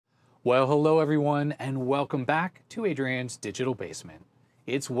Well, hello everyone, and welcome back to Adrian's Digital Basement.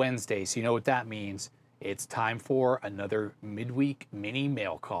 It's Wednesday, so you know what that means. It's time for another midweek mini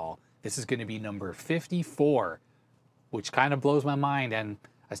mail call. This is going to be number 54, which kind of blows my mind, and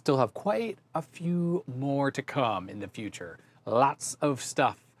I still have quite a few more to come in the future. Lots of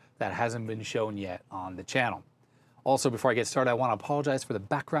stuff that hasn't been shown yet on the channel. Also, before I get started, I want to apologize for the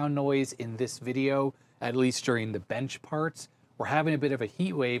background noise in this video, at least during the bench parts. We're having a bit of a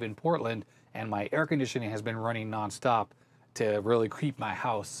heat wave in Portland, and my air conditioning has been running nonstop to really keep my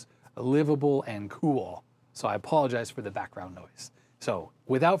house livable and cool. So I apologize for the background noise. So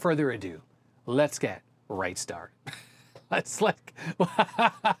without further ado, let's get right started. let's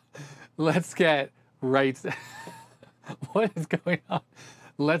get right. What is going on?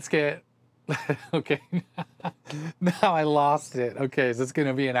 Let's get. Okay. Now I lost it. Okay, is this going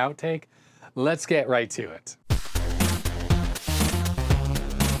to be an outtake? Let's get right to it.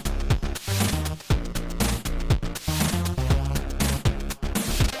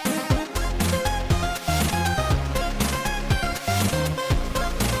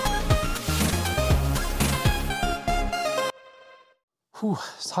 Whew,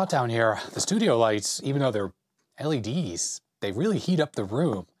 it's hot down here. The studio lights, even though they're LEDs, they really heat up the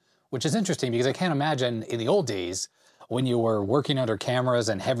room, which is interesting because I can't imagine in the old days when you were working under cameras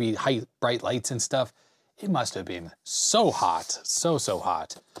and heavy, bright lights and stuff, it must have been so hot, so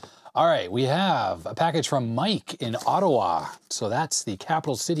hot. All right, we have a package from Mike in Ottawa. So that's the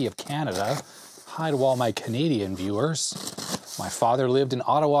capital city of Canada. Hi to all my Canadian viewers. My father lived in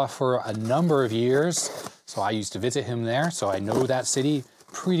Ottawa for a number of years. So I used to visit him there, so I know that city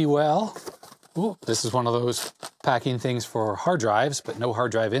pretty well. Ooh, this is one of those packing things for hard drives, but no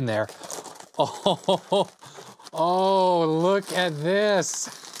hard drive in there. Oh, look at this.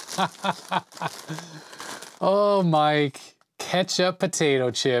 Oh, Mike, ketchup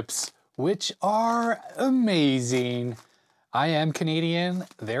potato chips, which are amazing. I am Canadian,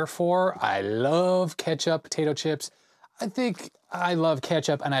 therefore I love ketchup potato chips. I think I love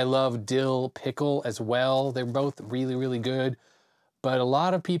ketchup and I love dill pickle as well. They're both really, really good. But a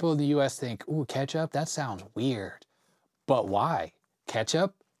lot of people in the US think, ooh, ketchup, that sounds weird. But why?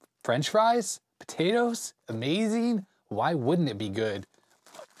 Ketchup, French fries, potatoes, amazing. Why wouldn't it be good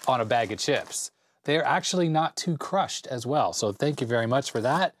on a bag of chips? They're actually not too crushed as well. So thank you very much for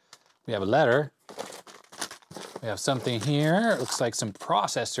that. We have a letter. We have something here. It looks like some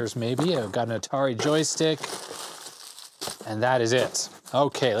processors maybe. I've got an Atari joystick. And that is it.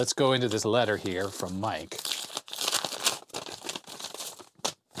 Okay, let's go into this letter here from Mike.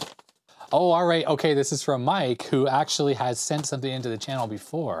 Oh, all right. Okay, this is from Mike, who actually has sent something into the channel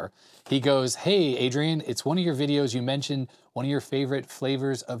before. He goes, hey, Adrian, it's one of your videos you mentioned one of your favorite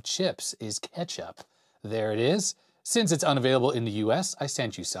flavors of chips is ketchup. There it is. Since it's unavailable in the US, I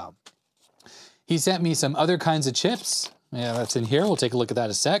sent you some. He sent me some other kinds of chips. Yeah, that's in here. We'll take a look at that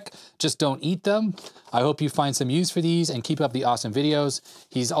in a sec. Just don't eat them. I hope you find some use for these and keep up the awesome videos.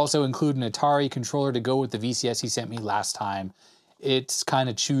 He's also included an Atari controller to go with the VCS he sent me last time. It's kind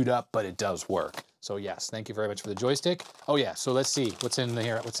of chewed up, but it does work. So yes, thank you very much for the joystick. Oh yeah, so let's see what's in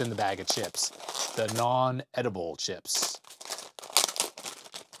here. What's in the bag of chips? The non-edible chips.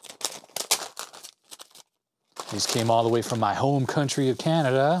 These came all the way from my home country of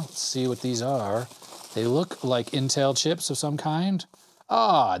Canada. Let's see what these are. They look like Intel chips of some kind.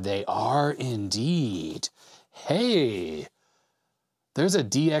 Ah, they are indeed. Hey, there's a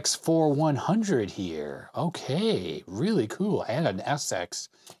DX4100 here. Okay, really cool. And an SX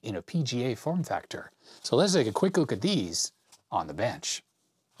in a PGA form factor. So let's take a quick look at these on the bench.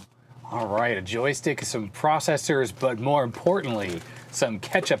 All right, a joystick, some processors, but more importantly, some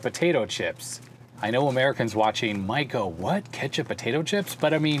ketchup potato chips. I know Americans watching might go, what, ketchup potato chips?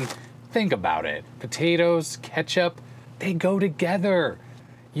 But I mean, think about it. Potatoes, ketchup, they go together.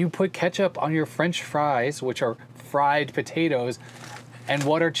 You put ketchup on your French fries, which are fried potatoes, and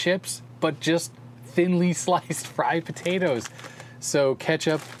what are chips? But just thinly sliced fried potatoes. So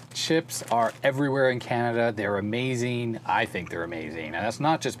ketchup chips are everywhere in Canada. They're amazing. I think they're amazing. And that's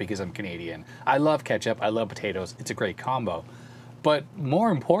not just because I'm Canadian. I love ketchup. I love potatoes. It's a great combo. But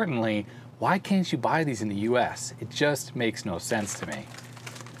more importantly, why can't you buy these in the US? It just makes no sense to me.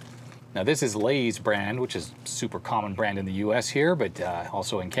 Now this is Lay's brand, which is a super common brand in the US here, but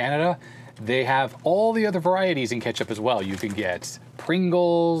also in Canada. They have all the other varieties in ketchup as well. You can get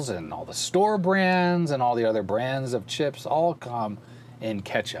Pringles and all the store brands and all the other brands of chips all come in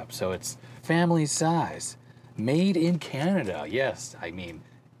ketchup. So it's family size, made in Canada. Yes, I mean,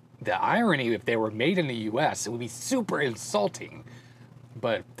 the irony, if they were made in the US, it would be super insulting.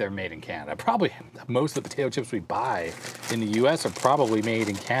 but they're made in Canada. Probably most of the potato chips we buy in the US are probably made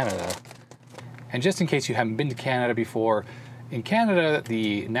in Canada. And just in case you haven't been to Canada before, in Canada,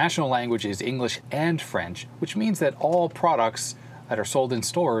 the national language is English and French, which means that all products that are sold in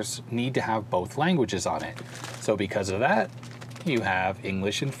stores need to have both languages on it. So because of that, you have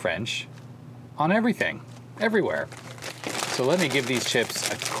English and French on everything, everywhere. So let me give these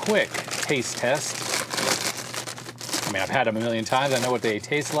chips a quick taste test. I mean, I've had them a million times. I know what they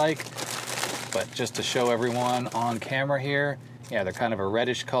taste like, but just to show everyone on camera here, yeah, they're kind of a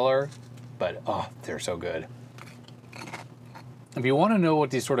reddish color, but oh, they're so good. If you want to know what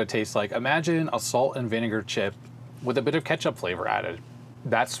these sort of taste like, imagine a salt and vinegar chip with a bit of ketchup flavor added.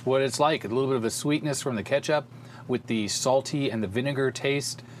 That's what it's like. A little bit of the sweetness from the ketchup with the salty and the vinegar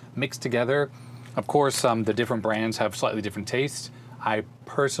taste mixed together. Of course, the different brands have slightly different tastes. I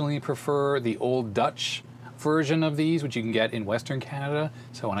personally prefer the Old Dutch version of these, which you can get in Western Canada.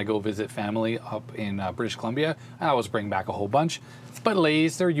 So when I go visit family up in British Columbia, I always bring back a whole bunch. But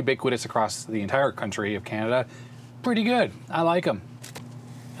Lay's, they're ubiquitous across the entire country of Canada. Pretty good. I like them.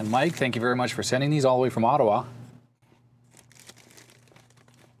 And Mike, thank you very much for sending these all the way from Ottawa.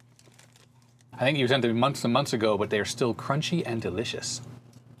 I think you sent them months and months ago, but they're still crunchy and delicious.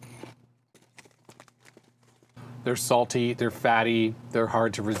 They're salty, they're fatty, they're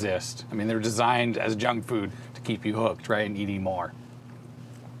hard to resist. I mean, they're designed as junk food to keep you hooked, right, and eating more.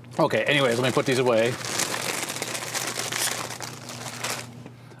 Okay, anyways, let me put these away.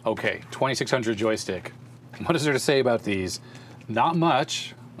 Okay, 2600 joystick. What is there to say about these? Not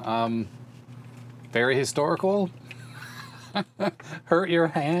much. Very historical. Hurt your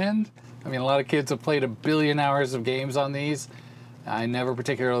hand. I mean, a lot of kids have played 1 billion hours of games on these. I never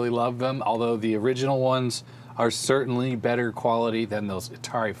particularly loved them, although the original ones are certainly better quality than those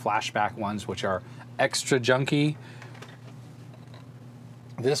Atari flashback ones, which are extra junky.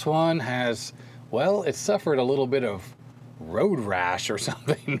 This one has, well, it suffered a little bit of road rash or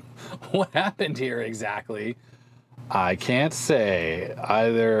something. What happened here exactly? I can't say.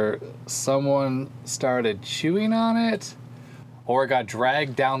 Either someone started chewing on it or it got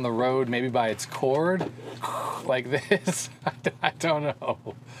dragged down the road maybe by its cord like this. I don't know.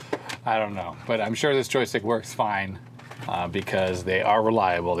 I don't know. But I'm sure this joystick works fine because they are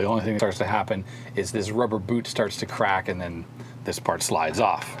reliable. The only thing that starts to happen is this rubber boot starts to crack and then this part slides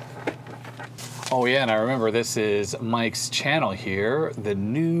off. Oh yeah, and I remember this is Mike's channel here, the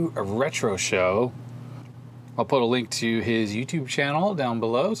new retro show. I'll put a link to his YouTube channel down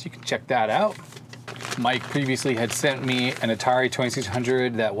below so you can check that out. Mike previously had sent me an Atari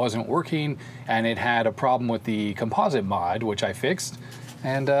 2600 that wasn't working and it had a problem with the composite mod, which I fixed.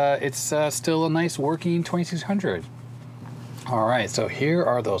 And it's still a nice working 2600. All right, so here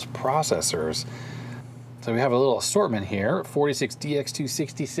are those processors. So we have a little assortment here,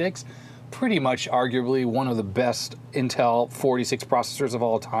 46DX266. Pretty much arguably one of the best Intel 46 processors of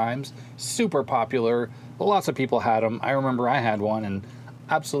all times. Super popular. Lots of people had them. I remember I had one and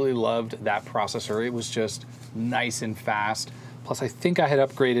absolutely loved that processor. It was just nice and fast. Plus I think I had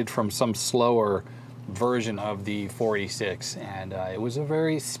upgraded from some slower version of the 46 and it was a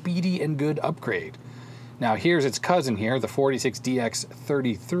very speedy and good upgrade. Now here's its cousin here, the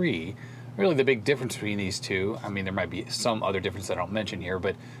 46DX33. Really the big difference between these two, I mean there might be some other difference that I don't mention here,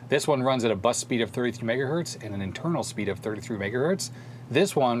 but this one runs at a bus speed of 33 megahertz and an internal speed of 33 megahertz.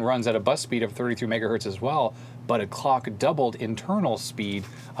 This one runs at a bus speed of 33 megahertz as well, but a clock doubled internal speed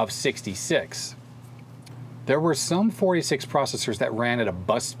of 66. There were some 46 processors that ran at a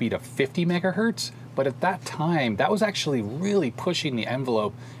bus speed of 50 megahertz, but at that time, that was actually really pushing the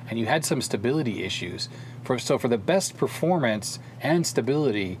envelope and you had some stability issues. So for the best performance and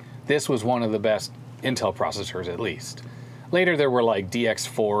stability, this was one of the best Intel processors at least. Later there were like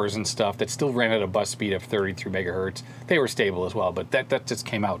DX4s and stuff that still ran at a bus speed of 33 megahertz. They were stable as well, but that just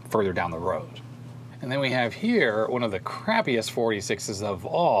came out further down the road. And then we have here one of the crappiest 46s of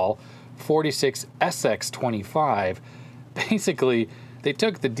all, 46SX25. Basically, they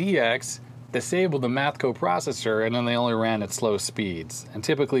took the DX, disabled the math coprocessor, and then they only ran at slow speeds. And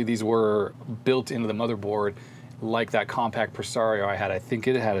typically these were built into the motherboard like that compact Presario I had. I think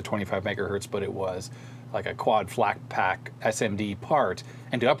it had a 25 megahertz, but it was like a quad flat pack SMD part.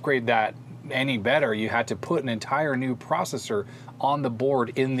 And to upgrade that any better, you had to put an entire new processor on the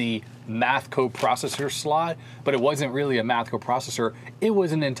board in the math coprocessor slot, but it wasn't really a math coprocessor. It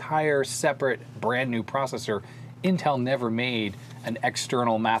was an entire separate brand new processor. Intel never made an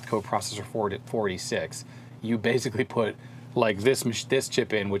external math coprocessor for 46. You basically put like this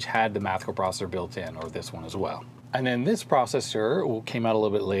chip in, which had the math coprocessor built in, or this one as well. And then this processor came out a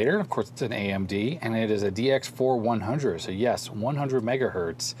little bit later. Of course, it's an AMD, and it is a DX4100. So yes, 100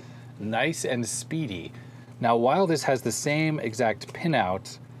 megahertz, nice and speedy. Now, while this has the same exact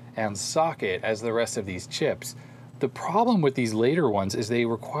pinout and socket as the rest of these chips, the problem with these later ones is they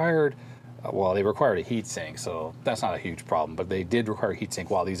required, well, they required a heatsink, so that's not a huge problem, but they did require a heatsink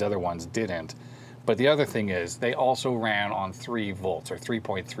while these other ones didn't. But the other thing is they also ran on 3 volts or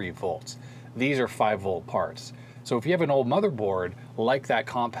 3.3 volts. These are 5-volt parts. So if you have an old motherboard like that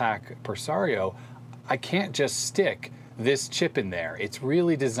compact Presario, I can't just stick this chip in there. It's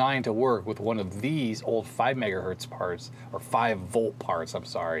really designed to work with one of these old 5 megahertz parts, or 5-volt parts, I'm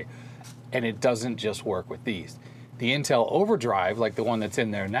sorry, and it doesn't just work with these. The Intel Overdrive, like the one that's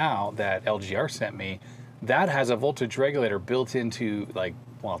in there now that LGR sent me, that has a voltage regulator built into, like,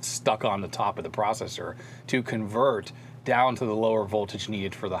 well, it's stuck on the top of the processor to convert down to the lower voltage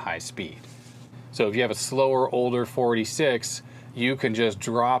needed for the high speed. So if you have a slower, older 486, you can just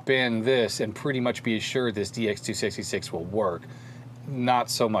drop in this and pretty much be assured this DX266 will work. Not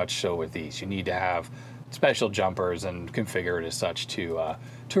so much so with these. You need to have special jumpers and configure it as such to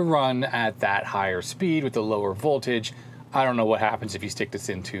run at that higher speed with the lower voltage. I don't know what happens if you stick this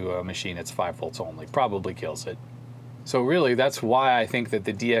into a machine that's 5 volts only. Probably kills it. So really, that's why I think that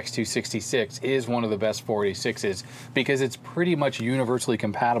the DX266 is one of the best 486s, because it's pretty much universally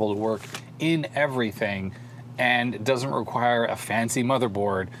compatible to work in everything and doesn't require a fancy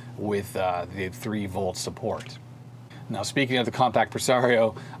motherboard with the 3-volt support. Now, speaking of the compact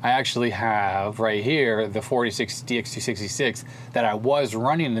Presario, I actually have right here the 486 DX266 that I was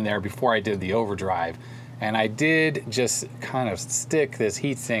running in there before I did the overdrive. And I did just kind of stick this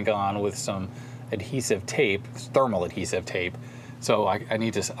heatsink on with some adhesive tape, thermal adhesive tape. So I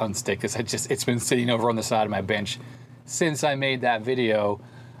need to unstick this. It's been sitting over on the side of my bench since I made that video.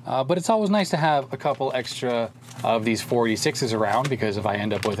 But it's always nice to have a couple extra of these 486s around, because if I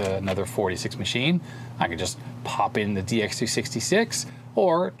end up with another 486 machine, I can just pop in the DX266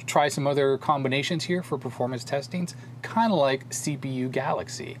 or try some other combinations here for performance testings, kind of like CPU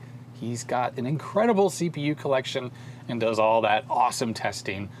Galaxy. He's got an incredible CPU collection and does all that awesome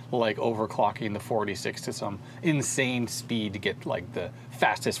testing, like overclocking the 486 to some insane speed to get like the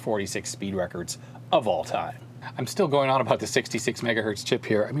fastest 486 speed records of all time. I'm still going on about the 66 megahertz chip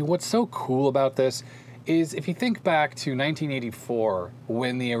here. I mean, what's so cool about this is if you think back to 1984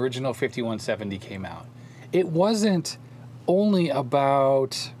 when the original 5170 came out, it wasn't only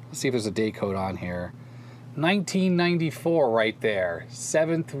about, let's see if there's a day code on here, 1994 right there,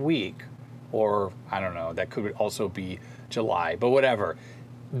 7th week, or I don't know, that could also be July, but whatever.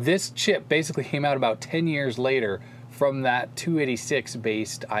 This chip basically came out about 10 years later from that 286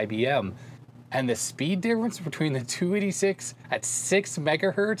 based IBM. And the speed difference between the 286 at 6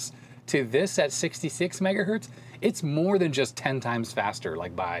 megahertz to this at 66 megahertz, it's more than just 10 times faster,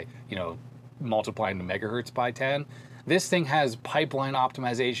 like by, you know, multiplying the megahertz by 10. This thing has pipeline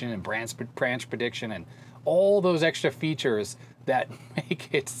optimization and branch prediction and all those extra features that make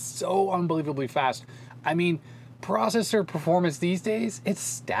it so unbelievably fast. I mean, processor performance these days, it's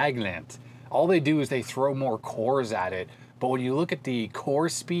stagnant. All they do is they throw more cores at it. But when you look at the core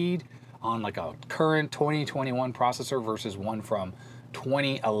speed on like a current 2021 processor versus one from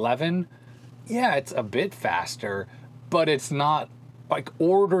 2011, yeah, it's a bit faster, but it's not like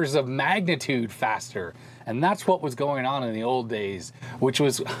orders of magnitude faster. And that's what was going on in the old days, which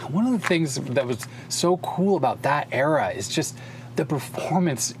was one of the things that was so cool about that era, is just the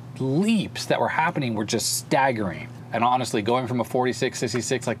performance leaps that were happening were just staggering. And honestly, going from a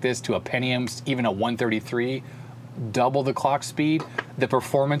 4666 like this to a Pentium, even a 133, double the clock speed, the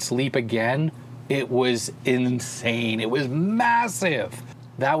performance leap again, it was insane. It was massive.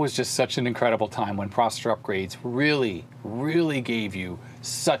 That was just such an incredible time when processor upgrades really, really gave you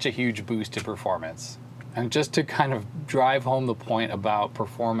such a huge boost to performance. And just to kind of drive home the point about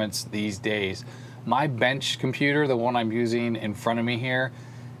performance these days, my bench computer, the one I'm using in front of me here,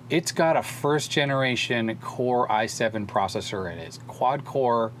 it's got a first generation Core i7 processor in it. It's quad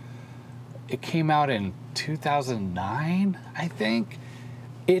core. It came out in 2009, I think.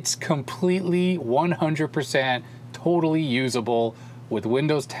 It's completely 100% totally usable with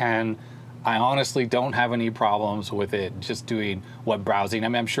Windows 10. I honestly don't have any problems with it just doing web browsing. I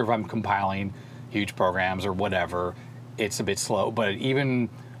mean, I'm sure if I'm compiling huge programs or whatever, it's a bit slow, but even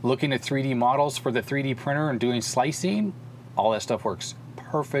looking at 3D models for the 3D printer and doing slicing, all that stuff works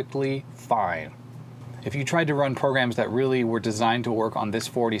perfectly fine. If you tried to run programs that really were designed to work on this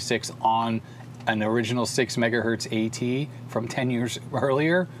 46 on an original 6 megahertz AT from 10 years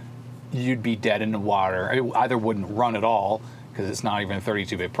earlier, you'd be dead in the water. It either wouldn't run at all, because it's not even a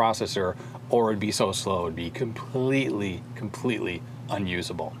 32-bit processor, or it'd be so slow it'd be completely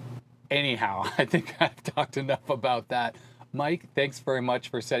unusable. Anyhow, I think I've talked enough about that. Mike, thanks very much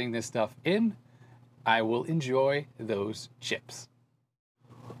for setting this stuff in. I will enjoy those chips.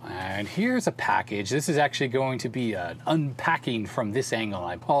 And here's a package. This is actually going to be an unpacking from this angle.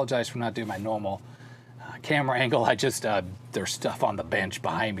 I apologize for not doing my normal camera angle. I just, there's stuff on the bench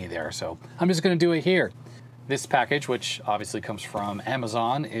behind me there, so I'm just gonna do it here. This package, which obviously comes from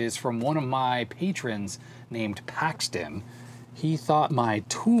Amazon, is from one of my patrons named Paxton. He thought my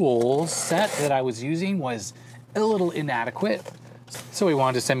tool set that I was using was a little inadequate, so he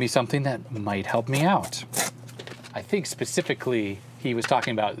wanted to send me something that might help me out. I think specifically he was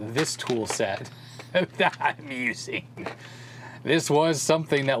talking about this tool set that I'm using. This was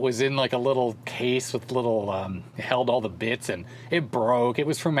something that was in like a little case with little, held all the bits, and it broke. It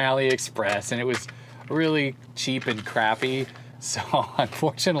was from AliExpress, and it was really cheap and crappy. So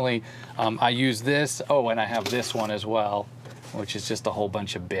unfortunately, I use this. Oh, and I have this one as well, which is just a whole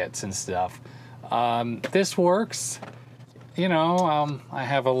bunch of bits and stuff. This works. You know, I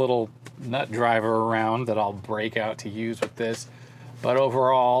have a little nut driver around that I'll break out to use with this. But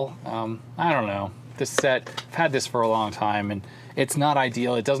overall, I don't know. This set, I've had this for a long time, and it's not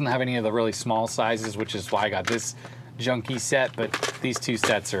ideal. It doesn't have any of the really small sizes, which is why I got this junky set, but these two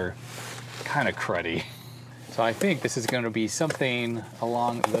sets are kind of cruddy. So I think this is going to be something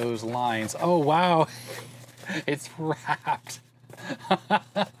along those lines. Oh, wow. It's wrapped.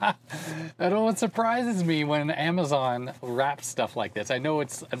 That always surprises me when Amazon wraps stuff like this. I know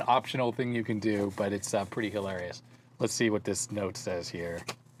it's an optional thing you can do, but it's pretty hilarious. Let's see what this note says here.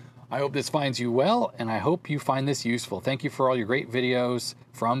 I hope this finds you well, and I hope you find this useful. Thank you for all your great videos,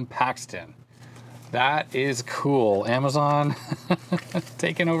 from Paxton. That is cool. Amazon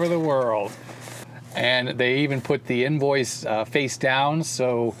taking over the world. And they even put the invoice face down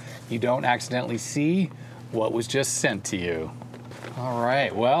so you don't accidentally see what was just sent to you. All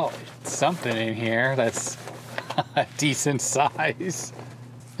right, well, something in here that's a decent size.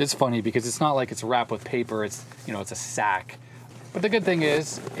 It's funny because it's not like it's wrapped with paper. It's, you know, it's a sack. But the good thing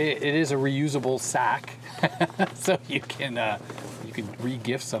is, it is a reusable sack, so you can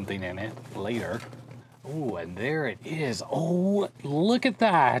re-gift something in it later. Oh, and there it is. Oh, look at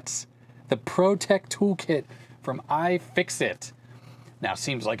that. The ProTech toolkit from iFixit. Now,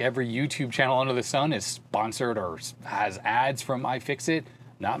 seems like every YouTube channel under the sun is sponsored or has ads from iFixit.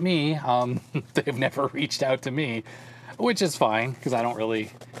 Not me. They've never reached out to me, which is fine because I don't really,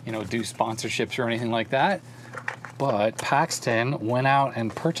 you know, do sponsorships or anything like that. But Paxton went out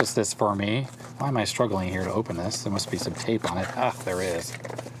and purchased this for me. Why am I struggling here to open this? There must be some tape on it. Ah, there is.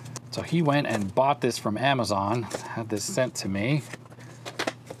 So he went and bought this from Amazon, had this sent to me,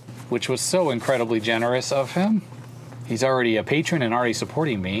 which was so incredibly generous of him. He's already a patron and already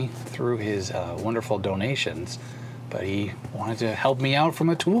supporting me through his wonderful donations, but he wanted to help me out from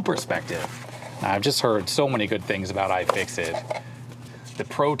a tool perspective. Now, I've just heard so many good things about iFixit. The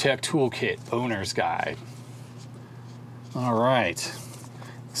ProTech Toolkit Owner's Guide. All right,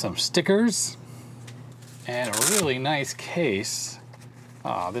 some stickers and a really nice case.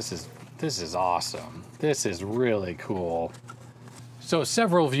 Oh, this is awesome. This is really cool. So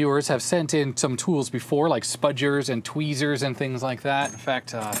several viewers have sent in some tools before, like spudgers and tweezers and things like that. In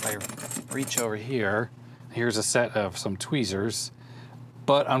fact, if I reach over here, here's a set of some tweezers.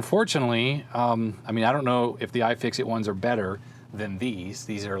 But unfortunately, I mean, I don't know if the iFixit ones are better than these.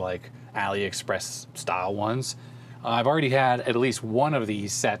 These are like AliExpress style ones. I've already had at least one of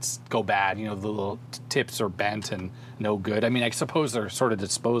these sets go bad. You know, the little tips are bent and no good. I mean, I suppose they're sort of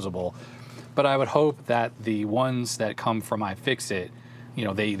disposable, but I would hope that the ones that come from iFixit, you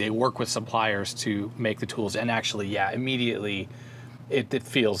know, they work with suppliers to make the tools, and actually, yeah, immediately it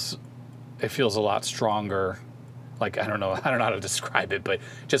feels a lot stronger. Like, I don't know how to describe it, but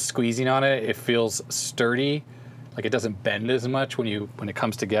just squeezing on it, it feels sturdy. Like, it doesn't bend as much when it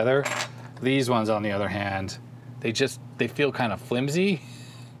comes together. These ones, on the other hand, they feel kind of flimsy.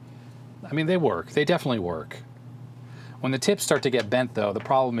 I mean, they work. They definitely work. When the tips start to get bent, though, the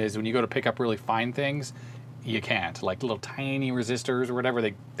problem is when you go to pick up really fine things, you can't. Like little tiny resistors or whatever,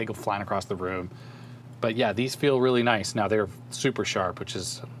 they go flying across the room. But yeah, these feel really nice. Now, they're super sharp, which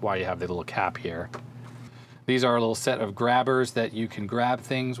is why you have the little cap here. These are a little set of grabbers that you can grab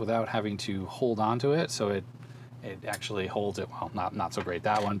things without having to hold onto it. So it actually holds it. Well, not so great,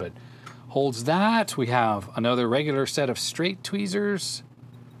 that one, but holds that. We have another regular set of straight tweezers.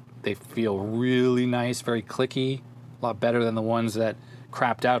 They feel really nice, very clicky, a lot better than the ones that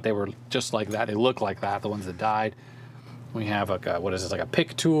crapped out. They were just like that. They look like that, the ones that died. We have like what is this, like a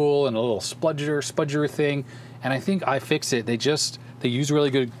pick tool and a little spudger thing. And I think iFixit, they use really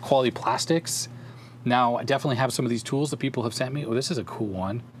good quality plastics. Now, I definitely have some of these tools that people have sent me. Oh, this is a cool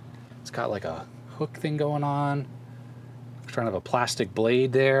one. It's got like a hook thing going on. Trying to have a plastic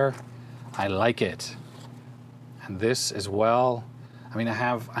blade there. I like it. And this as well. I mean, I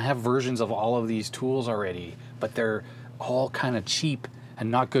have versions of all of these tools already, but they're all kind of cheap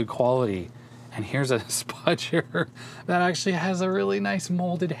and not good quality. And here's a spudger that actually has a really nice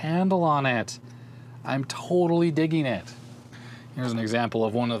molded handle on it. I'm totally digging it. Here's an example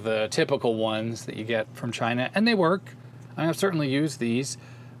of one of the typical ones that you get from China, and they work. I have certainly used these.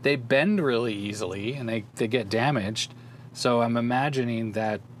 They bend really easily and they get damaged. So I'm imagining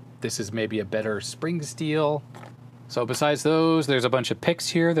that this is maybe a better spring steel. So besides those, there's a bunch of picks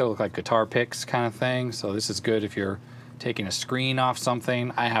here. They look like guitar picks kind of thing. So this is good if you're taking a screen off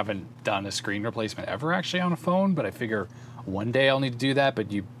something. I haven't done a screen replacement ever actually on a phone, but I figure one day I'll need to do that,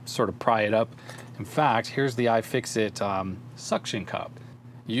 but you sort of pry it up. In fact, here's the iFixit suction cup.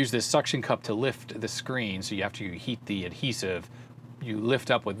 You use this suction cup to lift the screen, so you have to heat the adhesive. You lift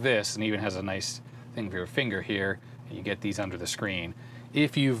up with this, and it even has a nice thing for your finger here, and you get these under the screen.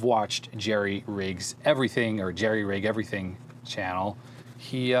 If you've watched Jerry Rigs Everything or Jerry Rig Everything channel,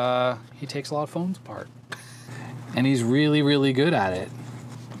 he takes a lot of phones apart. And he's really, really good at it.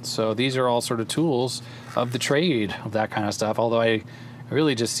 So these are all sort of tools of the trade of that kind of stuff, although I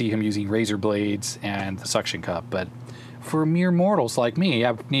really just see him using razor blades and the suction cup. But for mere mortals like me,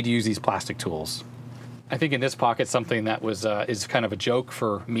 I need to use these plastic tools. I think in this pocket, something that was is kind of a joke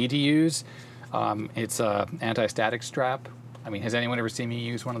for me to use. It's an anti-static strap. I mean, has anyone ever seen me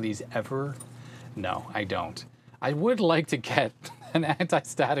use one of these ever? No, I don't. I would like to get an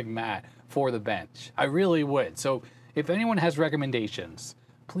anti-static mat for the bench. I really would. So if anyone has recommendations,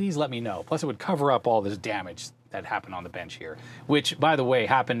 please let me know. Plus it would cover up all this damage that happened on the bench here, which by the way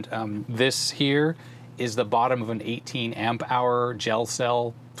happened, this here is the bottom of an 18 amp hour gel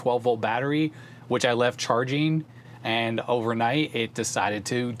cell 12 volt battery, which I left charging, and overnight it decided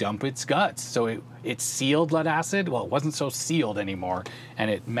to dump its guts. So it sealed lead acid. Well, it wasn't so sealed anymore,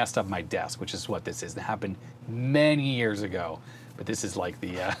 and it messed up my desk, which is what this is. It happened many years ago, but this is like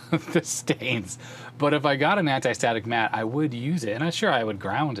the the stains. But if I got an anti-static mat, I would use it, and I'm sure I would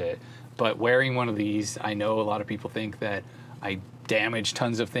ground it. But wearing one of these, I know a lot of people think that I damage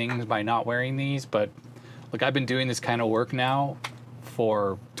tons of things by not wearing these, but look, I've been doing this kind of work now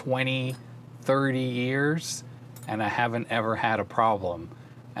for 20, 30 years, and I haven't ever had a problem.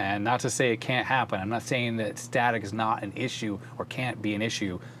 And not to say it can't happen. I'm not saying that static is not an issue or can't be an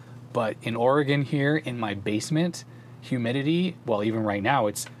issue, but in Oregon here, in my basement, humidity, well, even right now,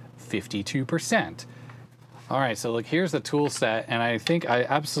 it's 52%. All right, so look, here's the tool set, and I think I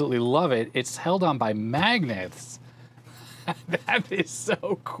absolutely love it. It's held on by magnets. That is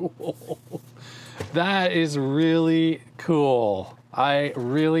so cool. That is really cool. I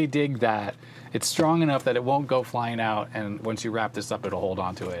really dig that. It's strong enough that it won't go flying out, and once you wrap this up, it'll hold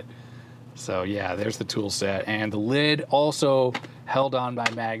on to it. So yeah, there's the tool set. And the lid also held on by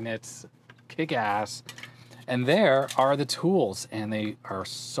magnets. Kick ass. And there are the tools, and they are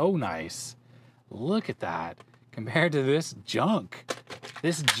so nice. Look at that compared to this junk.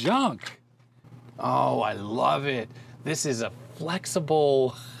 This junk. Oh, I love it. This is a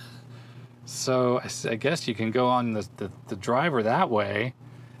flexible, so I guess you can go on the driver that way,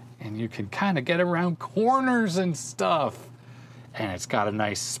 and you can kind of get around corners and stuff. And it's got a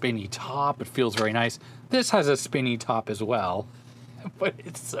nice spinny top. It feels very nice. This has a spinny top as well, but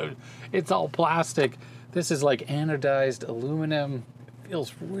it's all plastic. This is like anodized aluminum. It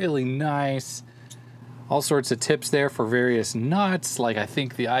feels really nice. All sorts of tips there for various nuts, like I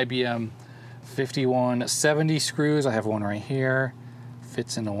think the IBM 5170 screws. I have one right here.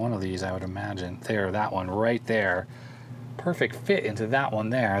 Fits into one of these, I would imagine. There, that one right there. Perfect fit into that one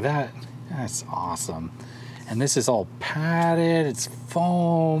there. That's awesome. And this is all padded, it's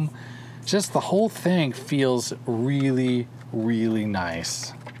foam. Just the whole thing feels really, really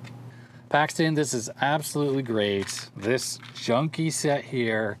nice. Paxton, this is absolutely great. This junky set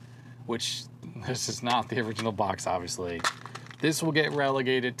here, which this is not the original box, obviously. This will get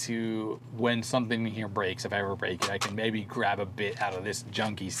relegated to when something here breaks. If I ever break it, I can maybe grab a bit out of this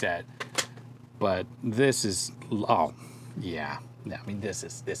junky set. But this is, oh, yeah. I mean, this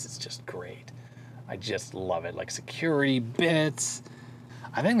is just great. I just love it. Like security bits.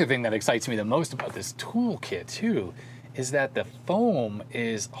 I think the thing that excites me the most about this toolkit too is that the foam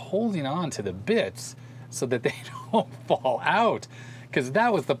is holding on to the bits so that they don't fall out. Because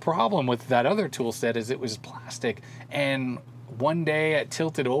that was the problem with that other tool set, is it was plastic, and one day it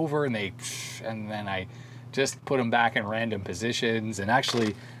tilted over and then I just put them back in random positions, and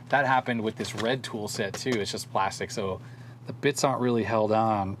actually that happened with this red tool set too. It's just plastic, so the bits aren't really held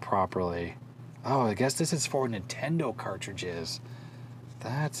on properly. Oh, I guess this is for Nintendo cartridges.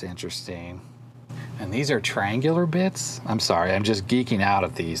 That's interesting. And these are triangular bits? I'm sorry, I'm just geeking out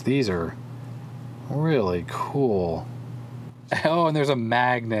at these. These are really cool. Oh, and there's a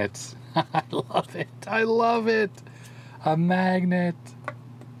magnet. I love it. I love it. A magnet.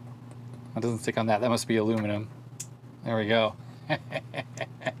 That doesn't stick on that. That must be aluminum. There we go.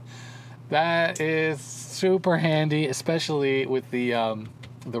 That is super handy, especially with the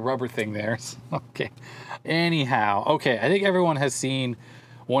rubber thing there. Okay. Anyhow, okay. I think everyone has seen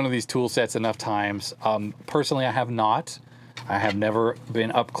one of these tool sets enough times. Personally, I have not. I have never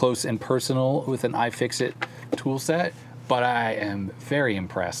been up close and personal with an iFixit tool set, but I am very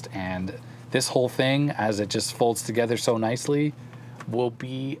impressed. And this whole thing, as it just folds together so nicely, will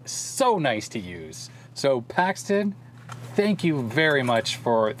be so nice to use. So Paxton, thank you very much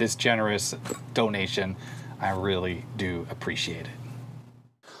for this generous donation. I really do appreciate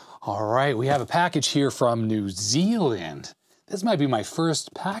it. All right, we have a package here from New Zealand. This might be my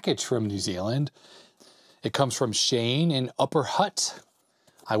first package from New Zealand. It comes from Shane in Upper Hutt.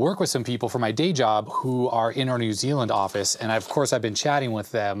 I work with some people for my day job who are in our New Zealand office, and of course I've been chatting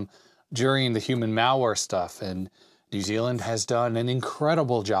with them during the human malware stuff, and New Zealand has done an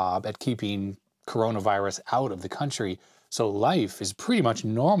incredible job at keeping coronavirus out of the country, so life is pretty much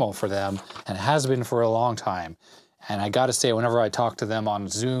normal for them and has been for a long time. And I gotta say, whenever I talk to them on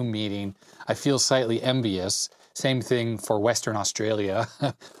Zoom meeting, I feel slightly envious. Same thing for Western Australia.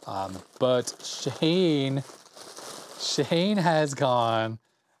 But Shane has gone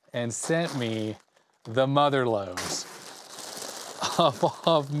and sent me the mother loads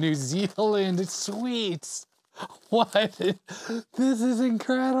of New Zealand sweets. What? This is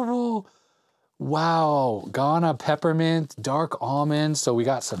incredible. Wow, Ghana peppermint, dark almond. So we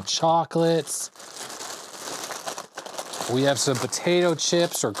got some chocolates. We have some potato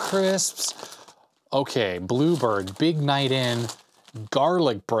chips or crisps. Okay, Bluebird, Big Night In,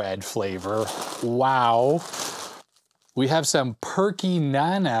 garlic bread flavor. Wow. We have some Perky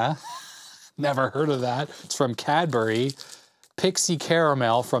Nana. Never heard of that. It's from Cadbury. Pixie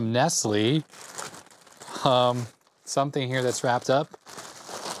Caramel from Nestle. Something here that's wrapped up.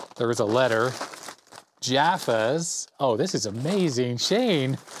 There is a letter. Jaffas. Oh, this is amazing.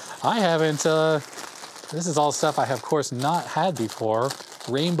 Shane, I haven't, this is all stuff I have, of course, not had before.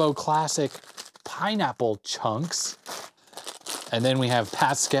 Rainbow Classic pineapple chunks. And then we have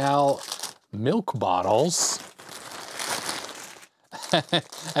Pascal milk bottles.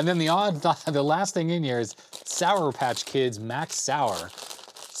 And then the last thing in here is Sour Patch Kids Max Sour.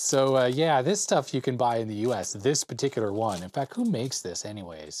 So yeah, this stuff you can buy in the US, this particular one. In fact, who makes this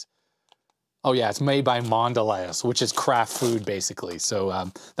anyways? Oh yeah, it's made by Mondelez, which is craft food basically. So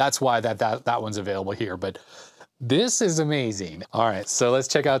that's why that one's available here. But this is amazing. All right, so let's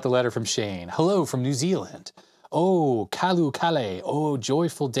check out the letter from Shane. Hello from New Zealand. Oh, Kalu Kale. Oh,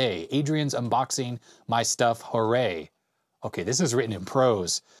 joyful day. Adrian's unboxing my stuff. Hooray. Okay, this is written in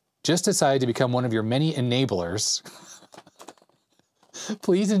prose. Just decided to become one of your many enablers.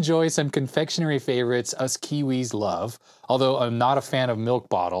 Please enjoy some confectionery favorites us Kiwis love. Although I'm not a fan of milk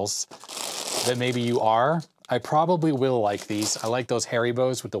bottles, that maybe you are. I probably will like these. I like those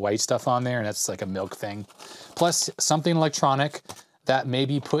Haribos with the white stuff on there, and that's like a milk thing. Plus something electronic that may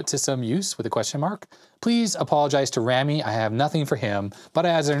be put to some use with a question mark. Please apologize to Rami. I have nothing for him, but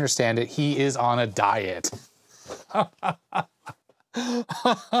as I understand it, he is on a diet.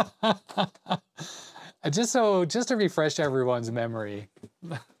 Just to refresh everyone's memory.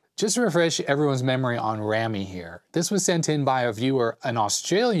 Just to refresh everyone's memory on Rami here. This was sent in by a viewer, an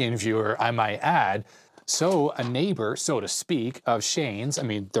Australian viewer, I might add. So a neighbor, so to speak, of Shane's. I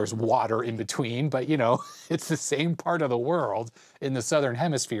mean, there's water in between, but you know, it's the same part of the world in the Southern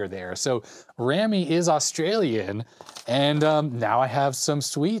Hemisphere there. So Rami is Australian, and now I have some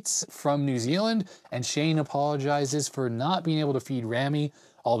sweets from New Zealand, and Shane apologizes for not being able to feed Rami,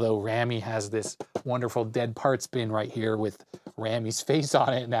 although Rami has this wonderful dead parts bin right here with Rami's face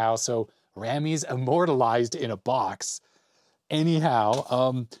on it now, so Rami's immortalized in a box.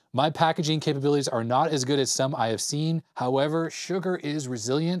 Anyhow, my packaging capabilities are not as good as some I have seen. However, sugar is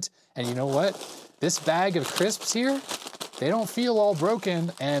resilient. And you know what? This bag of crisps here, they don't feel all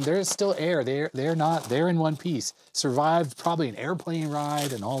broken, and there's still air. They're in one piece. Survived probably an airplane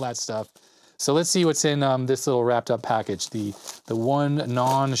ride and all that stuff. So let's see what's in this little wrapped up package. The one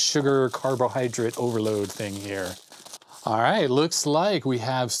non-sugar carbohydrate overload thing here. All right, looks like we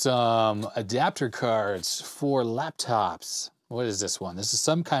have some adapter cards for laptops. What is this one? This is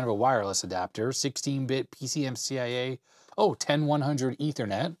some kind of a wireless adapter, 16-bit PCMCIA, 10100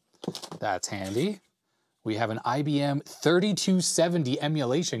 Ethernet. That's handy. We have an IBM 3270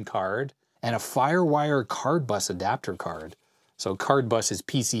 emulation card and a FireWire card bus adapter card. So card bus is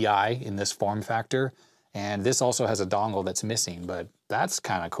PCI in this form factor, and this also has a dongle that's missing, but that's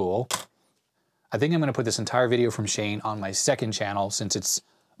kind of cool. I think I'm gonna put this entire video from Shane on my second channel since it's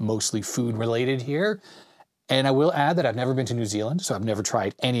mostly food related here. And I will add that I've never been to New Zealand, so I've never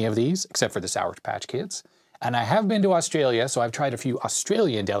tried any of these except for the Sour Patch Kids. And I have been to Australia, so I've tried a few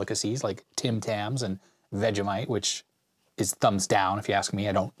Australian delicacies like Tim Tams and Vegemite, which is thumbs down if you ask me.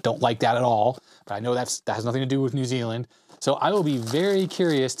 I don't like that at all, but I know that has nothing to do with New Zealand. So I will be very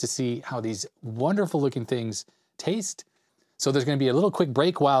curious to see how these wonderful looking things taste. So there's gonna be a little quick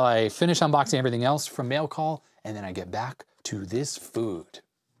break while I finish unboxing everything else from Mail Call, and then I get back to this food.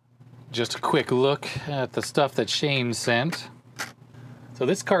 Just a quick look at the stuff that Shane sent. So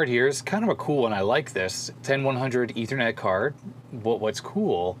this card here is kind of a cool one. I like this 10100 Ethernet card. But what's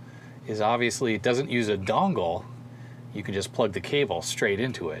cool is obviously it doesn't use a dongle. You can just plug the cable straight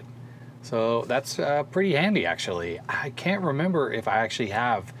into it. So that's pretty handy actually. I can't remember if I actually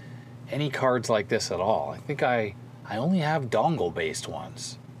have any cards like this at all. I think I only have dongle based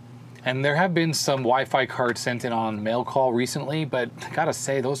ones. And there have been some Wi-Fi cards sent in on Mail Call recently, but I gotta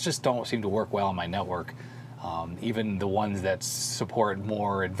say, those just don't seem to work well on my network. Even the ones that support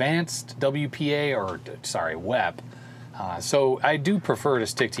more advanced WPA or, sorry, WEP. So I do prefer to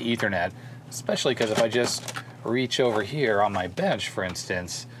stick to Ethernet, especially because if I just reach over here on my bench, for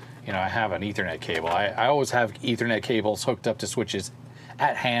instance, you know, I have an Ethernet cable. I always have Ethernet cables hooked up to switches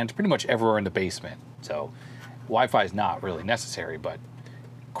at hand, pretty much everywhere in the basement. So Wi-Fi is not really necessary, but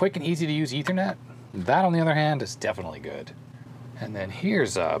quick and easy to use Ethernet, that on the other hand is definitely good. And then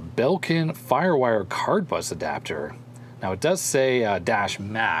here's a Belkin FireWire card bus adapter. Now it does say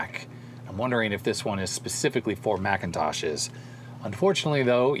 -Mac. I'm wondering if this one is specifically for Macintoshes. Unfortunately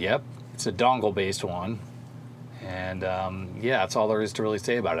though, yep, it's a dongle based one. And yeah, that's all there is to really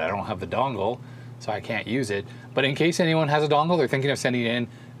say about it. I don't have the dongle, so I can't use it. But in case anyone has a dongle they're thinking of sending it in,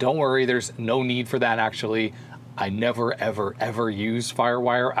 don't worry, there's no need for that actually. I never, ever, ever use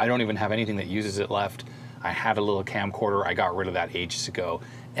FireWire. I don't even have anything that uses it left. I had a little camcorder. I got rid of that ages ago.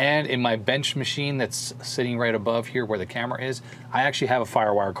 And in my bench machine that's sitting right above here where the camera is, I actually have a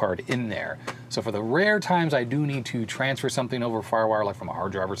FireWire card in there. So for the rare times I do need to transfer something over FireWire, like from a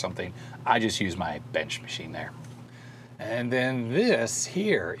hard drive or something, I just use my bench machine there. And then this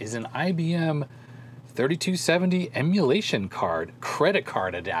here is an IBM 3270 emulation card, credit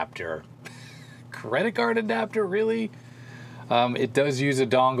card adapter. Credit card adapter, really? It does use a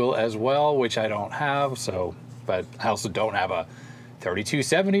dongle as well, which I don't have, so, but I also don't have a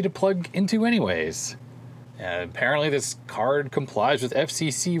 3270 to plug into anyways. And apparently this card complies with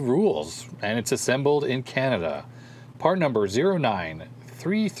FCC rules, and it's assembled in Canada. Part number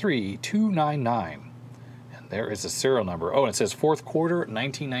 0933299. And there is a serial number. Oh, and it says 4th quarter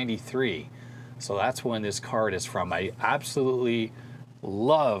 1993. So that's when this card is from. I absolutely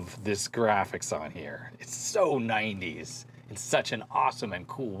love this graphics on here. It's so 90s in such an awesome and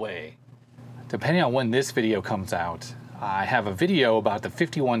cool way. Depending on when this video comes out, I have a video about the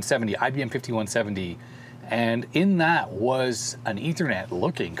 5170, IBM 5170, and in that was an Ethernet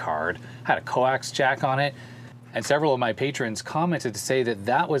looking card, had a coax jack on it, and several of my patrons commented to say that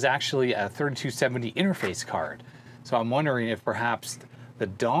that was actually a 3270 interface card. So I'm wondering if perhaps the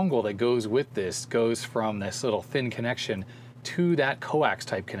dongle that goes with this goes from this little thin connection to that coax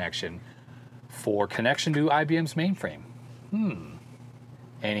type connection for connection to IBM's mainframe.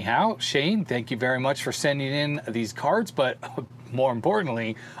 Anyhow, Shane, thank you very much for sending in these cards, but more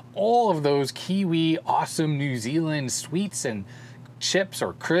importantly, all of those Kiwi awesome New Zealand sweets and chips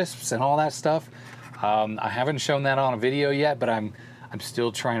or crisps and all that stuff. I haven't shown that on a video yet, but I'm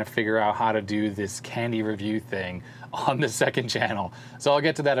still trying to figure out how to do this candy review thing on the second channel. So I'll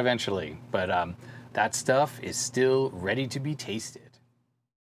get to that eventually, but that stuff is still ready to be tasted.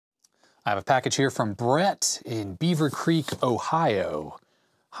 I have a package here from Brett in Beaver Creek, Ohio.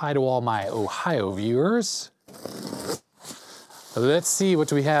 Hi to all my Ohio viewers. Let's see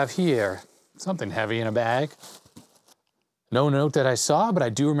what we have here. Something heavy in a bag. No note that I saw, but I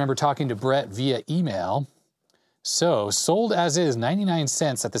do remember talking to Brett via email. So, sold as is, 99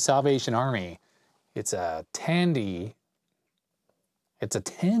 cents at the Salvation Army. It's a Tandy. It's a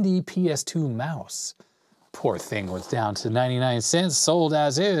Tandy PS2 mouse. Poor thing was down to 99 cents, sold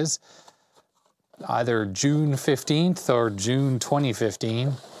as is. Either June 15th or June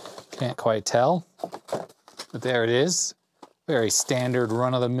 2015. Can't quite tell. But there it is. Very standard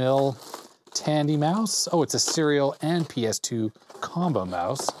run-of-the-mill Tandy mouse. Oh, it's a serial and PS2 combo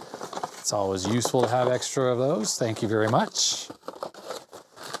mouse. It's always useful to have extra of those. Thank you very much.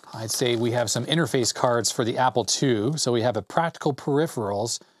 I I'd say we have some interface cards for the Apple II. So we have a practical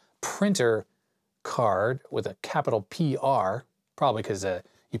peripherals printer card with a capital PR, probably because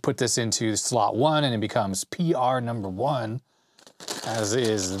you put this into slot 1 and it becomes PR number 1, as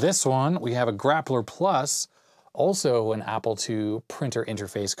is this one. We have a Grappler Plus, also an Apple II printer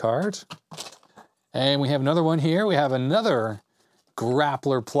interface card. And we have another one here. We have another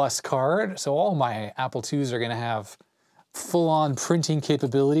Grappler Plus card. So all my Apple IIs are gonna have full-on printing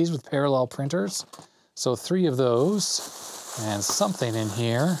capabilities with parallel printers. So 3 of those, and something in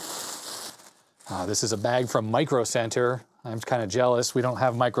here. This is a bag from Micro Center. I'm kind of jealous. We don't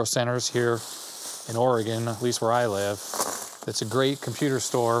have Micro Centers here in Oregon, at least where I live. It's a great computer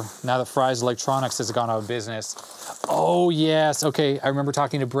store. Now that Fry's Electronics has gone out of business. Oh yes, okay, I remember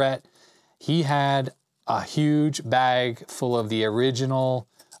talking to Brett. He had a huge bag full of the original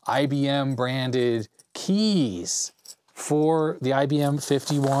IBM branded keys for the IBM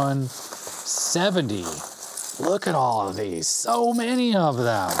 5170. Look at all of these, so many of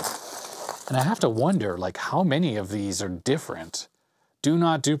them. And I have to wonder, like, how many of these are different? Do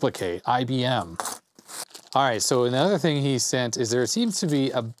not duplicate, IBM. All right, so another thing he sent is there seems to be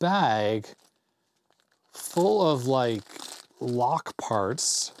a bag full of like lock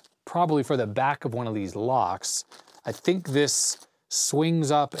parts, probably for the back of one of these locks. I think this swings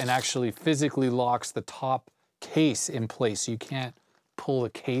up and actually physically locks the top case in place, so you can't pull the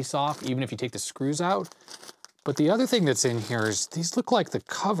case off even if you take the screws out. But the other thing that's in here is these look like the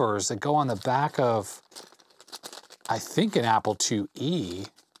covers that go on the back of, I think, an Apple IIe,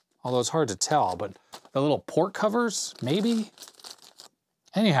 although it's hard to tell, but the little port covers, maybe?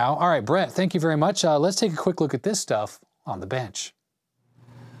 Anyhow, all right, Brett, thank you very much. Let's take a quick look at this stuff on the bench.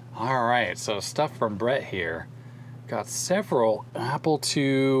 All right, so stuff from Brett here. Got several Apple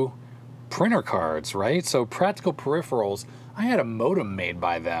II printer cards, right? So practical peripherals. I had a modem made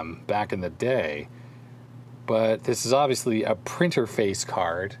by them back in the day, but this is obviously a printer face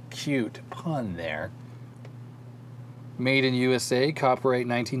card. Cute pun there. Made in USA, copyright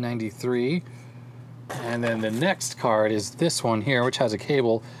 1993. And then the next card is this one here, which has a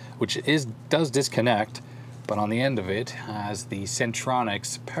cable, which does disconnect, but on the end of it has the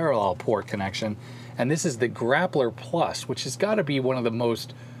Centronics parallel port connection. And this is the Grappler Plus, which has got to be one of the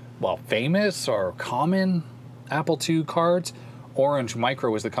most, well, famous or common Apple II cards. Orange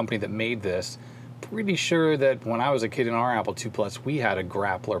Micro was the company that made this. Pretty sure that when I was a kid in our Apple II Plus, we had a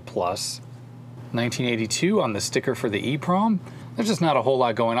Grappler Plus. 1982 on the sticker for the EPROM. There's just not a whole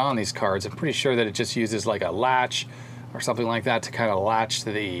lot going on these cards. I'm pretty sure that it just uses like a latch or something like that to kind of latch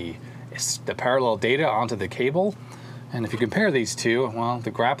the parallel data onto the cable. And if you compare these two, well,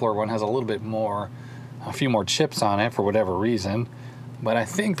 the Grappler one has a little bit more, a few more chips on it for whatever reason. But I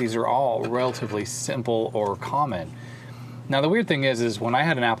think these are all relatively simple or common. Now the weird thing is when I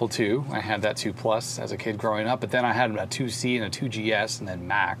had an Apple II, I had that II Plus as a kid growing up, but then I had a 2C and a 2GS and then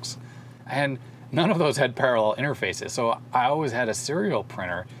Max. And none of those had parallel interfaces. So I always had a serial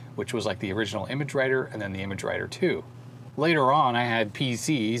printer, which was like the original image writer and then the image writer 2. Later on, I had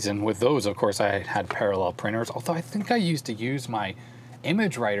PCs, and with those, of course, I had parallel printers, although I think I used to use my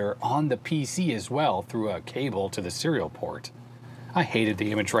image writer on the PC as well through a cable to the serial port. I hated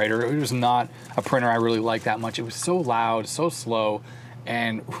the image writer. It was not a printer I really liked that much. It was so loud, so slow,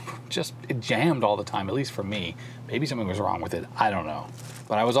 and just it jammed all the time, at least for me. Maybe something was wrong with it, I don't know.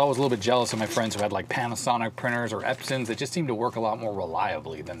 But I was always a little bit jealous of my friends who had like Panasonic printers or Epsons that just seemed to work a lot more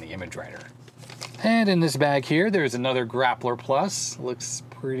reliably than the image writer. And in this bag here, there's another Grappler Plus. Looks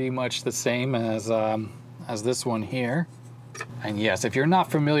pretty much the same as this one here. And yes, if you're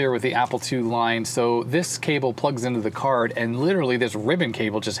not familiar with the Apple II line, so this cable plugs into the card and literally this ribbon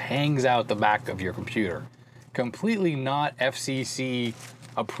cable just hangs out the back of your computer. Completely not FCC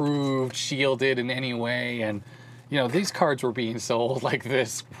approved, shielded in any way. And you know, these cards were being sold like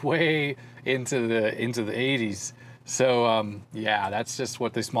this way into the 80s. So yeah, that's just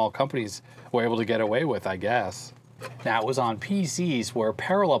what the small companies were able to get away with, I guess. Now, it was on PCs where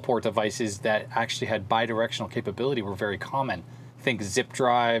parallel port devices that actually had bidirectional capability were very common. Think zip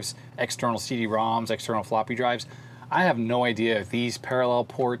drives, external CD-ROMs, external floppy drives. I have no idea if these parallel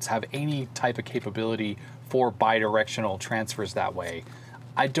ports have any type of capability for bidirectional transfers that way.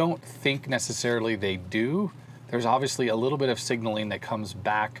 I don't think necessarily they do. There's obviously a little bit of signaling that comes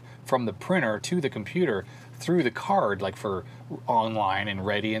back from the printer to the computer through the card, like for online and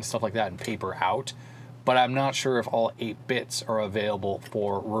ready and stuff like that, and paper out. But I'm not sure if all 8 bits are available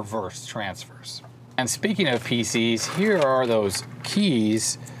for reverse transfers. And speaking of PCs, here are those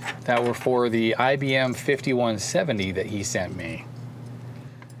keys that were for the IBM 5170 that he sent me.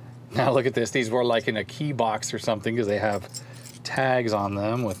 Now look at this, these were like in a key box or something because they have have tags on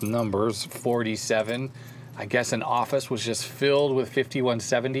them with numbers, 47. I guess an office was just filled with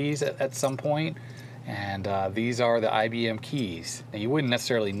 5170s at some point. And these are the IBM keys. Now, you wouldn't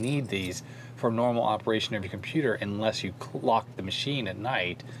necessarily need these for normal operation of your computer unless you locked the machine at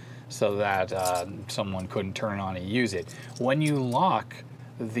night so that someone couldn't turn it on and use it. When you lock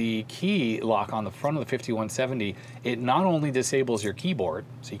the key lock on the front of the 5170, it not only disables your keyboard,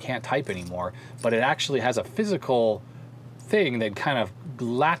 so you can't type anymore, but it actually has a physical thing that kind of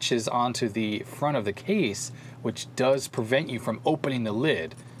latches onto the front of the case, which does prevent you from opening the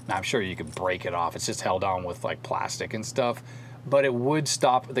lid. Now, I'm sure you could break it off. It's just held on with like plastic and stuff, but it would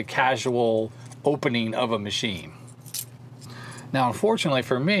stop the casual opening of a machine. Now, unfortunately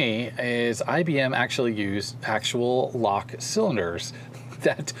for me, is IBM actually used actual lock cylinders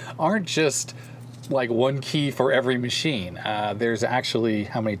that aren't just like one key for every machine. There's actually,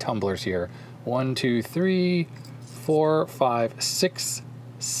 how many tumblers here? 1, 2, 3, 4, 5, 6,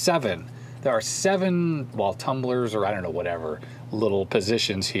 7. There are 7, well, tumblers, or I don't know, whatever, little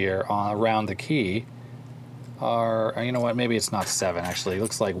positions here around the key. Are, you know what, maybe it's not 7, actually. It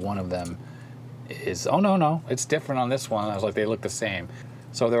looks like one of them is, oh, no, it's different on this one. I was like, they look the same.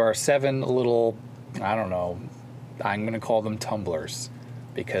 So there are 7 little, I don't know, I'm gonna call them tumblers,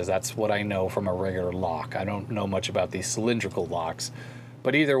 because that's what I know from a regular lock. I don't know much about these cylindrical locks.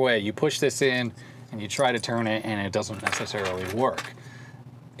 But either way, you push this in and you try to turn it and it doesn't necessarily work.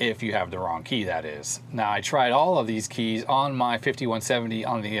 If you have the wrong key, that is. Now, I tried all of these keys on my 5170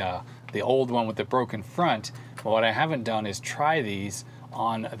 on the old one with the broken front, but what I haven't done is try these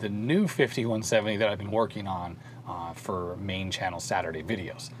on the new 5170 that I've been working on for main channel Saturday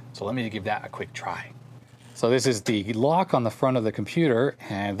videos. So let me give that a quick try. So this is the lock on the front of the computer,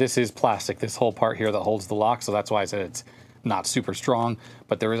 and this is plastic, this whole part here that holds the lock, so that's why I said it's not super strong,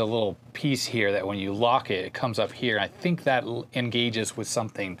 but there is a little piece here that when you lock it, it comes up here. I think that engages with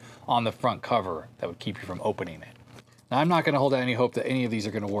something on the front cover that would keep you from opening it. Now, I'm not going to hold out any hope that any of these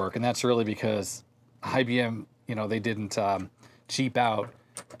are going to work, and that's really because IBM, you know, they didn't cheap out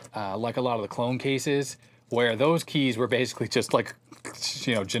like a lot of the clone cases, where those keys were basically just like,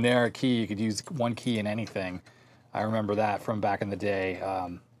 you know, generic key. You could use one key in anything. I remember that from back in the day.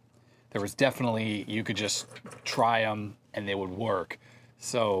 There was definitely, you could just try them and they would work.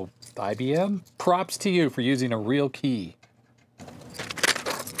 So IBM, props to you for using a real key.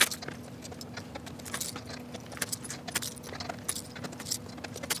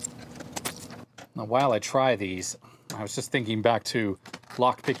 Now, while I try these, I was just thinking back to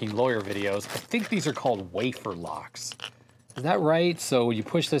lock-picking lawyer videos. I think these are called wafer locks. Is that right? So you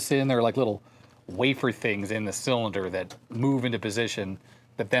push this in, they're like little wafer things in the cylinder that move into position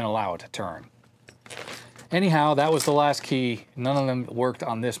that then allow it to turn. Anyhow, that was the last key. None of them worked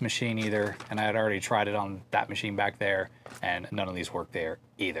on this machine either, and I had already tried it on that machine back there, and none of these worked there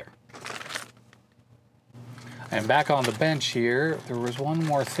either. And back on the bench here, there was one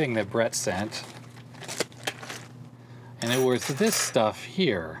more thing that Brett sent, and it was this stuff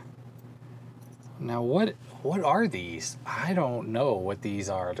here. Now, what are these? I don't know what these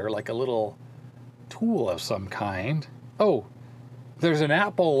are. They're like a little tool of some kind. Oh, there's an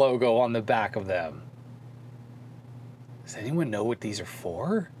Apple logo on the back of them. Does anyone know what these are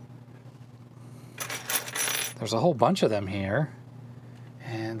for? There's a whole bunch of them here,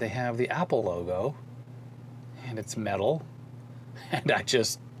 and they have the Apple logo, and it's metal, and I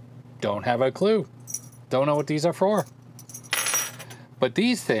just don't have a clue. Don't know what these are for. But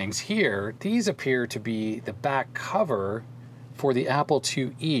these things here, these appear to be the back cover for the Apple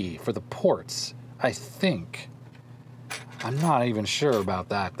IIe, for the ports, I think. I'm not even sure about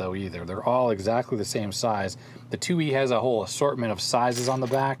that though either. They're all exactly the same size. The IIe has a whole assortment of sizes on the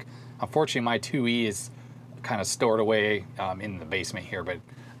back. Unfortunately, my IIe is kind of stored away in the basement here, but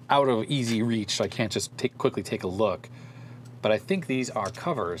out of easy reach, so I can't just quickly take a look. But I think these are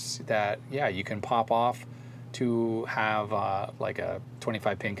covers that, yeah, you can pop off to have like a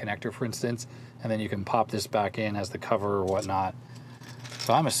 25-pin connector, for instance, and then you can pop this back in as the cover or whatnot.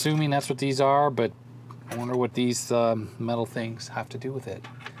 So I'm assuming that's what these are, but I wonder what these metal things have to do with it.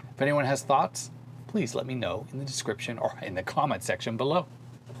 If anyone has thoughts, please let me know in the description or in the comment section below.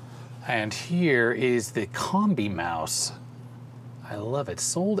 And here is the Combi mouse. I love it.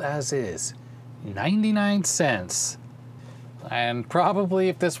 Sold as is. 99 cents. And probably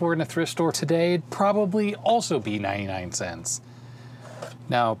if this were in a thrift store today, it'd probably also be 99 cents.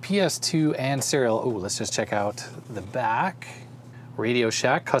 Now, PS2 and serial. Oh, let's just check out the back. Radio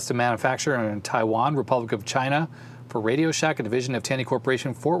Shack, custom manufacturer in Taiwan, Republic of China, for Radio Shack, a division of Tandy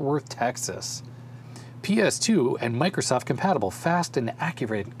Corporation, Fort Worth, Texas. PS2 and Microsoft compatible, fast and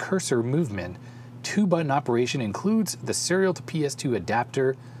accurate cursor movement, 2-button operation, includes the serial to PS2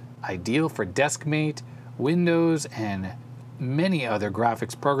 adapter, ideal for DeskMate, Windows, and many other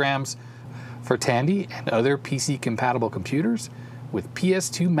graphics programs, for Tandy and other PC-compatible computers with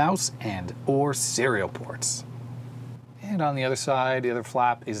PS2 mouse and or serial ports. And on the other side, the other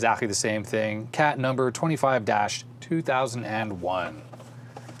flap, exactly the same thing. Cat number 25-2001. Well,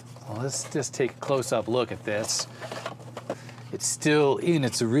 let's just take a close-up look at this. It's still in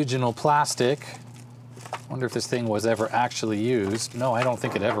its original plastic. Wonder if this thing was ever actually used. No, I don't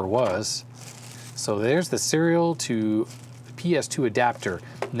think it ever was. So there's the serial to PS2 adapter.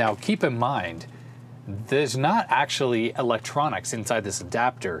 Now keep in mind, there's not actually electronics inside this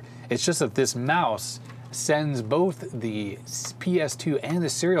adapter. It's just that this mouse sends both the PS2 and the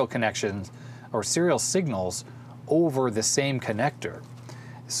serial connections or serial signals over the same connector.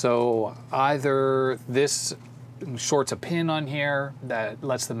 So either this shorts a pin on here that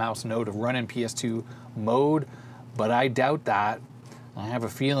lets the mouse know to run in PS2 mode, but I doubt that. I have a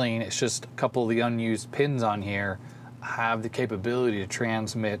feeling it's just a couple of the unused pins on here have the capability to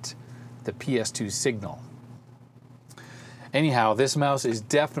transmit the PS2 signal. Anyhow, this mouse is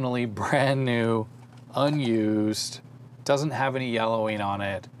definitely brand new, unused, doesn't have any yellowing on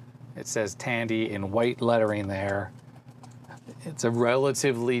it. It says Tandy in white lettering there. It's a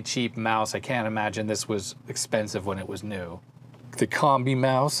relatively cheap mouse. I can't imagine this was expensive when it was new. The combi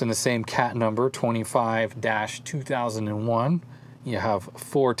mouse in the same cat number, 25-2001. You have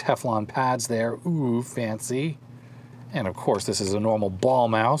 4 Teflon pads there. Ooh, fancy. And of course, this is a normal ball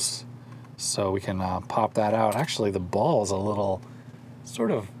mouse, so we can pop that out. Actually, the ball is a little sort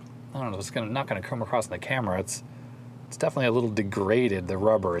of, I don't know, it's not going to come across in the camera. It's definitely a little degraded, the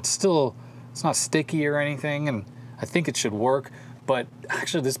rubber. It's not sticky or anything, and I think it should work. But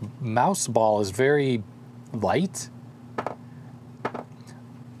actually, this mouse ball is very light.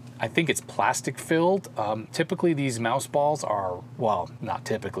 I think it's plastic filled. Typically, these mouse balls are, well, not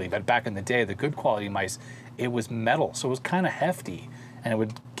typically, but back in the day, the good quality mice, it was metal, so it was kind of hefty, and it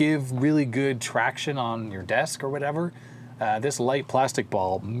would give really good traction on your desk or whatever. This light plastic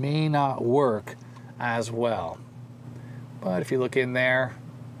ball may not work as well. But if you look in there,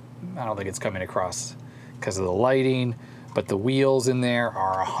 I don't think it's coming across because of the lighting, but the wheels in there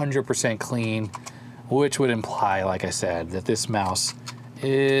are 100% clean, which would imply, like I said, that this mouse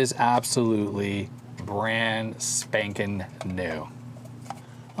is absolutely brand spanking new.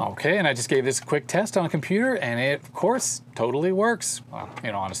 Okay, and I just gave this a quick test on a computer, and it, of course, totally works. Well,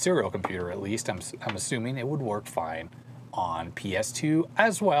 you know, on a serial computer at least. I'm assuming it would work fine on PS2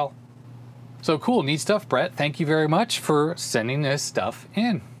 as well. So cool, neat stuff, Brett. Thank you very much for sending this stuff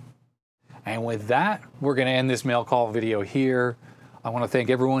in. And with that, we're gonna end this mail call video here. I want to thank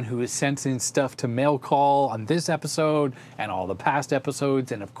everyone who has sent in stuff to mail call on this episode and all the past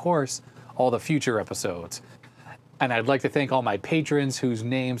episodes, and of course, all the future episodes. And I'd like to thank all my patrons whose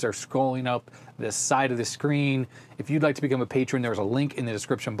names are scrolling up the side of the screen. If you'd like to become a patron, there's a link in the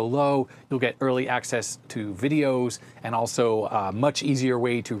description below. You'll get early access to videos and also a much easier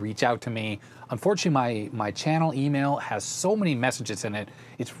way to reach out to me. Unfortunately, my channel email has so many messages in it.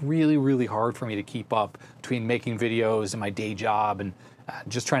 It's really, really hard for me to keep up between making videos and my day job and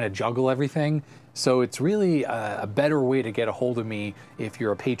just trying to juggle everything. So it's really a better way to get a hold of me if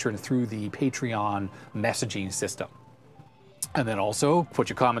you're a patron through the Patreon messaging system. And then also put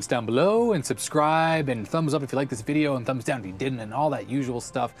your comments down below and subscribe and thumbs up if you like this video and thumbs down if you didn't and all that usual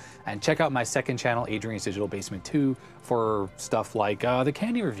stuff. And check out my second channel, Adrian's Digital Basement 2, for stuff like the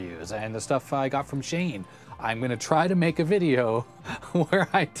candy reviews and the stuff I got from Shane. I'm gonna try to make a video where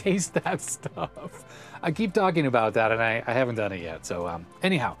I taste that stuff. I keep talking about that and I haven't done it yet. So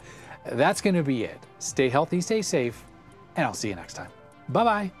anyhow, that's gonna be it. Stay healthy, stay safe, and I'll see you next time.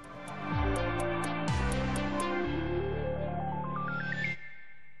 Bye-bye.